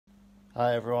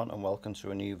Hi everyone and welcome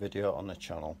to a new video on the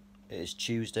channel. It is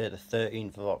Tuesday the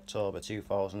 13th of October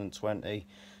 2020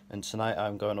 and tonight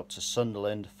I'm going up to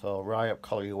Sunderland for Ryhope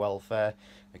Colliery welfare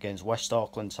against West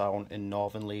Auckland Town in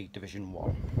Northern League Division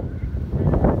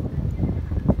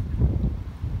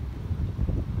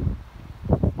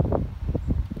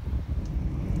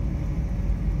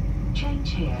 1.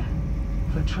 Change here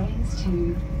for trains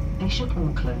to Bishop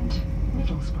Auckland,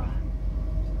 Middlesbrough.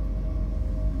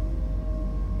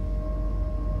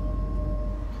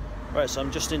 Right, so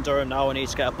I'm just in Durham now. I need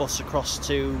to get a bus across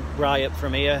to Ryhope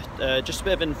from here. Just a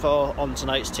bit of info on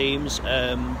tonight's teams.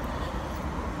 Ryhope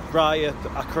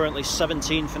are currently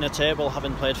 17th in the table,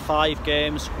 having played 5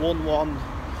 games, won 1,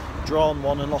 drawn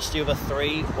 1 and lost the other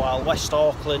 3, while West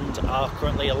Auckland are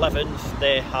currently 11th.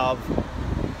 They have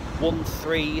won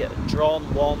 3, drawn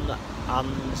 1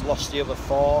 and lost the other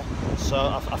 4, so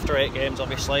after 8 games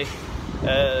obviously.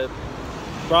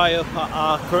 Ryhope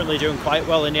are currently doing quite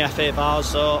well in the FA Vars,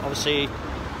 so obviously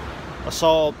I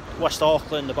saw West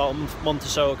Auckland about a month or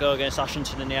so ago against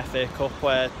Ashington in the FA Cup,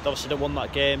 where obviously they won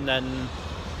that game. Then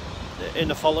in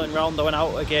the following round they went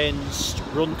out against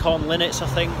Runcorn Linnets, I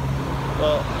think,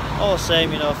 but all the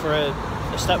same, you know, for a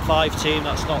Step 5 team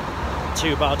that's not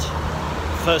too bad.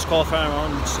 First qualifying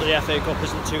round of the FA Cup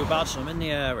isn't too bad. So I'm in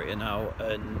the area now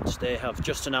and they have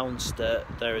just announced that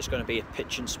there is going to be a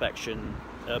pitch inspection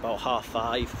at about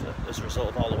 5:30 as a result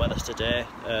of all the weather today.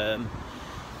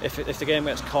 If the game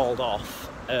gets called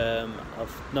off,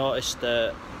 I've noticed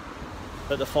that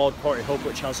at the Ford Quarry Hub,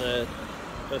 which has a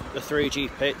 3G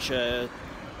pitch, the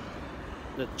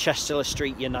Chester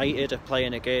Street United are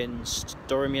playing against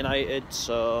Durham United,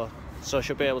 so I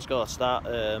should be able to go to that.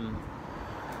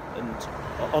 And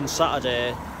on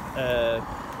Saturday, Ryhope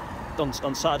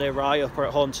are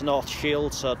at home to North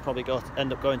Shield, so I'd probably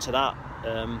end up going to that.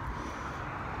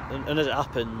 And as it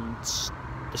happens,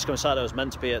 this coming Saturday I was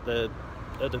meant to be at the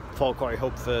Ford Quarry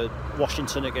Hub for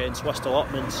Washington against West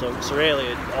Allotment. So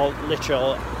really,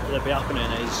 literally that'll be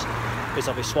happening is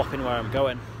I'll be swapping where I'm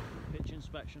going. Pitch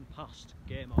inspection passed.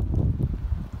 Game on.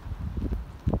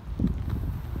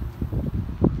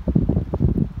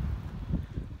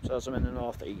 So as I'm in the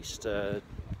northeast,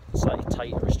 slightly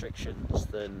tighter restrictions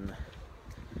than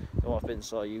what I've been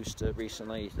so used to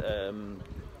recently.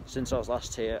 Since I was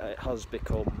last here, it has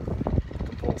become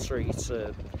compulsory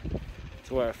to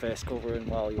wear a face covering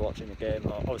while you're watching the game.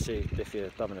 Obviously, if you're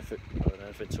having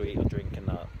anything to eat or drink and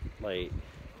that, like, you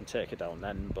can take it down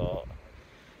then. But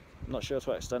I'm not sure to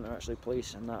what extent they're actually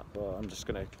policing that. But I'm just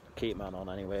going to keep mine on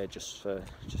anyway, just for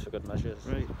good measures.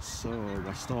 Right. So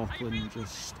West Auckland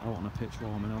just out on a pitch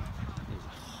warming up. It's a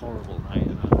horrible night,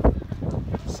 isn't it?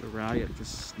 So Ryhope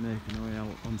just making their way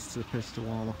out onto the pitch to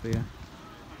warm up here.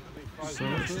 So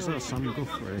this is Sam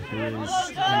Guthrie, who is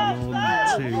on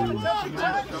loan to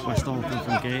West Auckland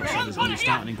from Gateshead, is going to be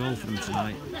starting in goal for them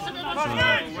tonight. So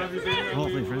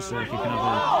hopefully for his sake he can have a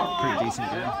pretty decent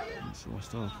game. So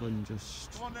West Auckland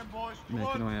just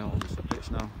making their way out onto the pitch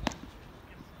now.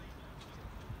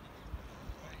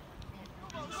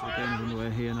 So the game's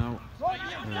underway here now.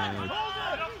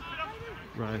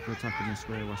 Ryhope attacking this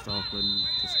way, West Auckland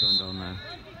just going down there.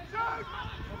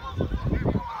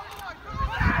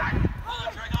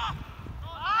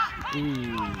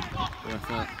 Ooh,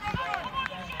 worth it.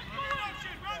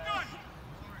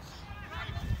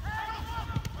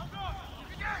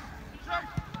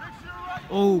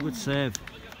 Oh, good save.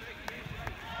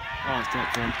 Oh, it's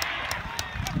dropped in.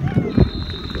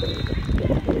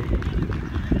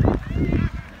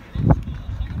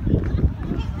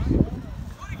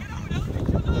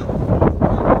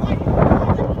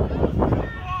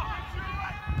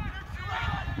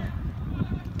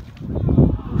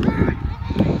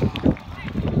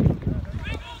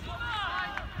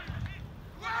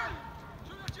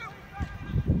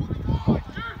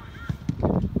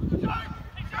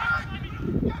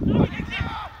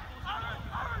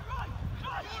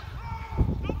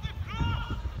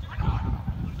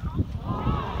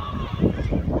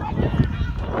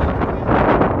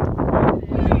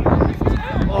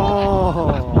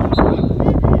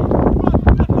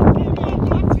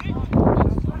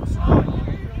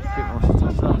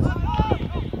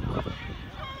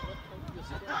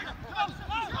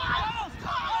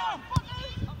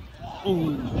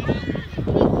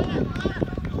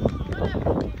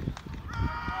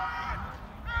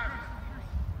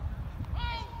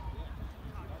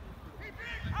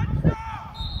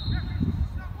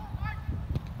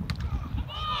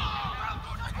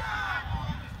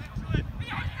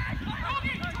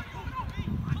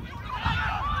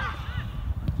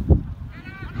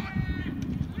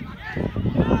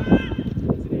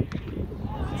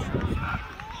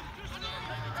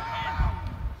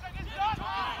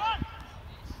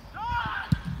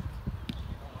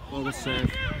 Oh, good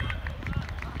save.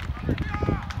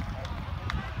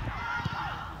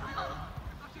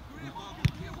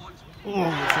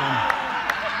 Oh, it's on.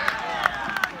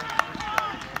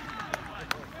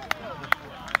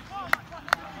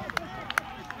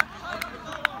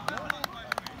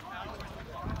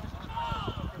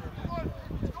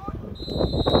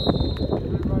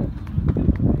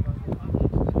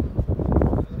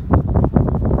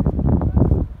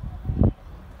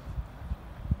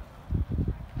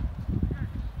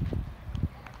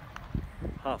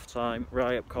 Half time,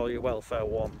 Ryhope Colliery Welfare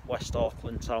 1, West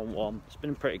Auckland Town 1. It's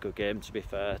been a pretty good game, to be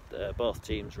fair. Both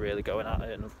teams really going at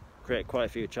it and have created quite a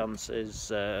few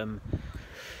chances.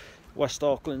 West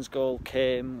Auckland's goal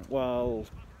came while,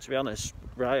 to be honest,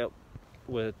 Ryhope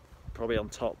were probably on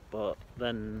top, but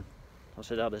then I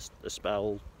said had a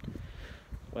spell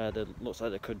where it looks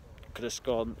like they could have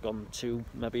scored, gone 2,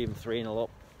 maybe even 3-0 up.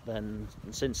 Then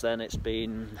since then it's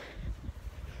been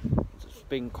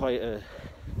quite a.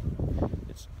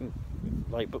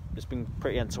 It's been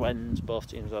pretty end to end. Both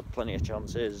teams had plenty of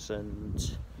chances,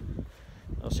 and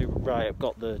obviously Ryhope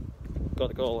got the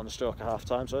goal on a stroke at half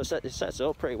time, so it sets it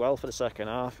up pretty well for the second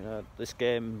half. You know, this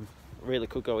game really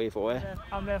could go either way. Yeah,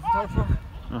 I'm there for total.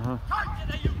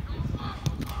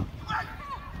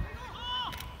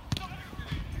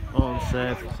 Oh, the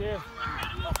save.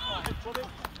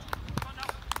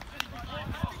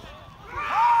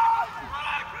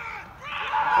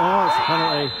 Oh, it's a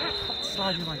penalty.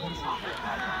 Sliding like this.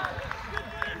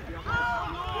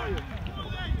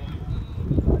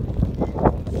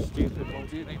 Stupid.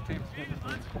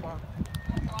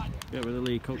 Get rid of the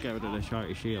League Cup, get rid of the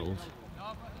Charity Shield.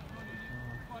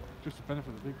 Just the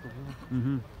benefit of the League Cup,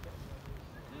 isn't it?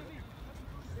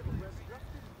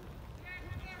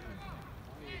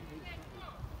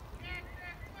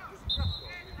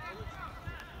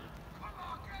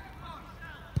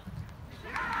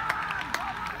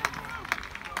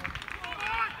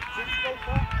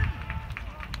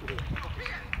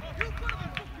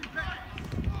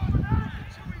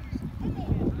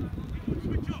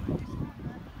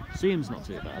 Seems not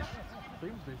too bad.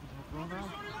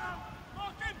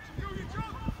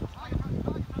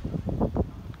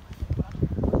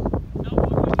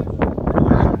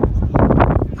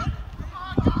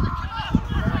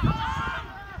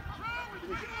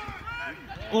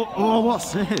 Oh, what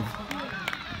save!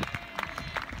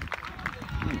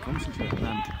 Concentrate on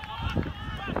them.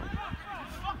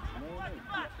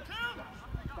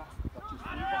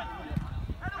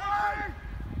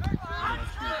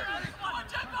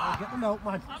 Get the milk,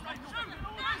 man.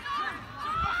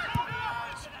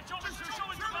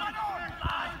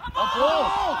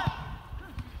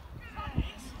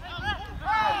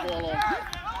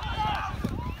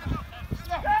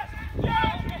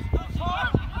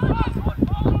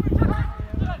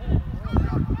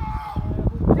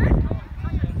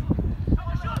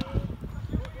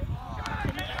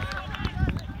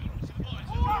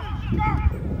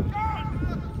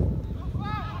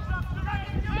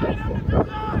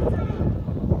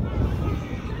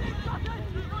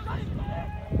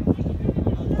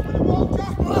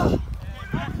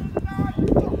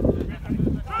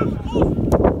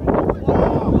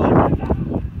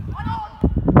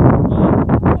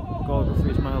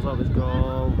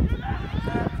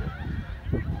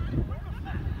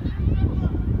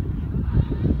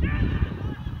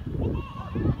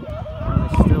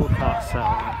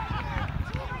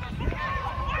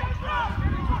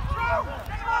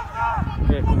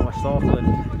 Here from West Auckland.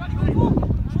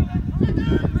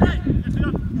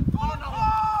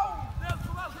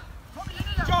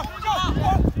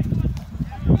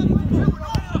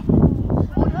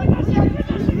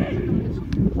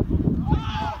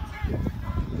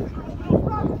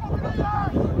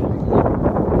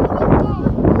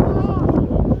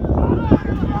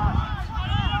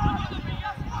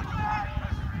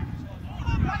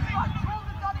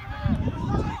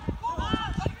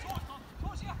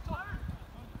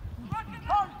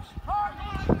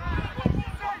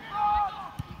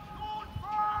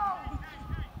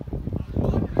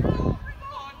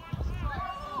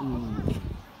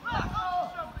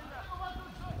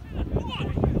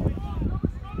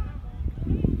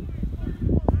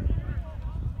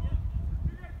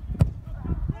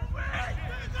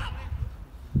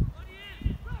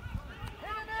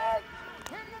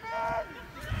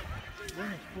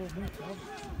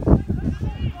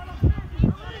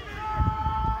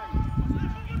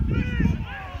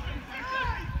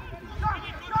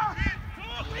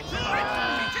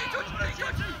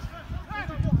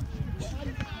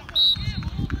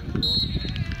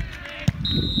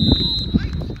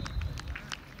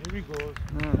 Here he goes.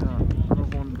 No,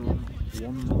 another one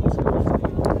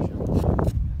more.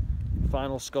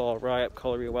 final score: Ryhope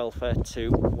Colliery Welfare 2,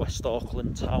 West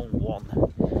Auckland Town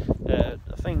 1. I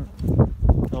think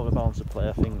over balance of play,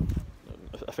 I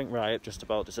think Ryhope just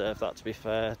about deserved that, to be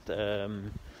fair.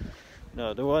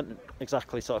 No, they weren't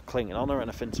exactly sort of clinging on or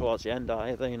anything towards the end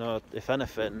either. You know, if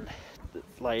anything,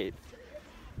 like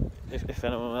if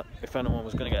anyone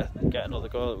was going to get another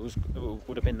goal, it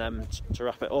would have been them to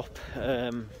wrap it up.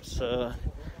 So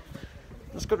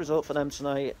that's a good result for them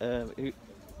tonight.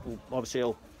 Obviously,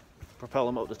 it'll propel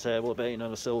them up the table a bit. You know,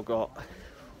 they've still got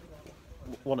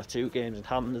 1 or 2 games in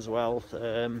hand as well.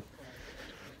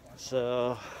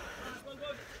 So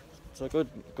good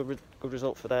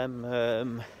result for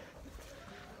them.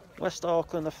 West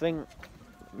Auckland, I mean,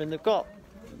 they don't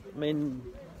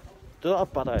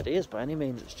have bad ideas by any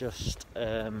means. It's just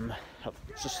I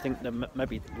just think they're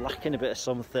maybe lacking a bit of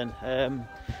something.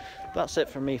 That's it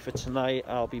from me for tonight.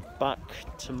 I'll be back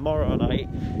tomorrow night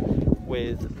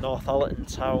with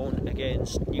Northallerton Town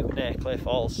against Newton Aycliffe,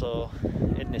 also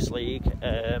in this league.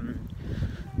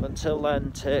 Until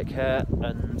then, take care,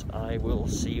 and I will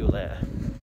see you later.